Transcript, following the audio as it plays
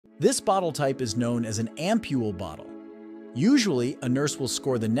This bottle type is known as an ampule bottle. Usually, a nurse will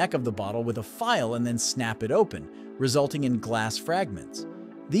score the neck of the bottle with a file and then snap it open, resulting in glass fragments.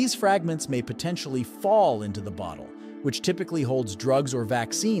 These fragments may potentially fall into the bottle, which typically holds drugs or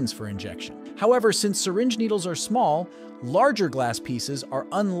vaccines for injection. However, since syringe needles are small, larger glass pieces are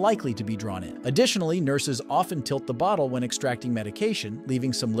unlikely to be drawn in. Additionally, nurses often tilt the bottle when extracting medication,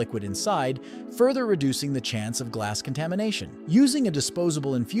 leaving some liquid inside, further reducing the chance of glass contamination. Using a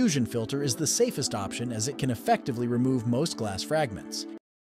disposable infusion filter is the safest option as it can effectively remove most glass fragments.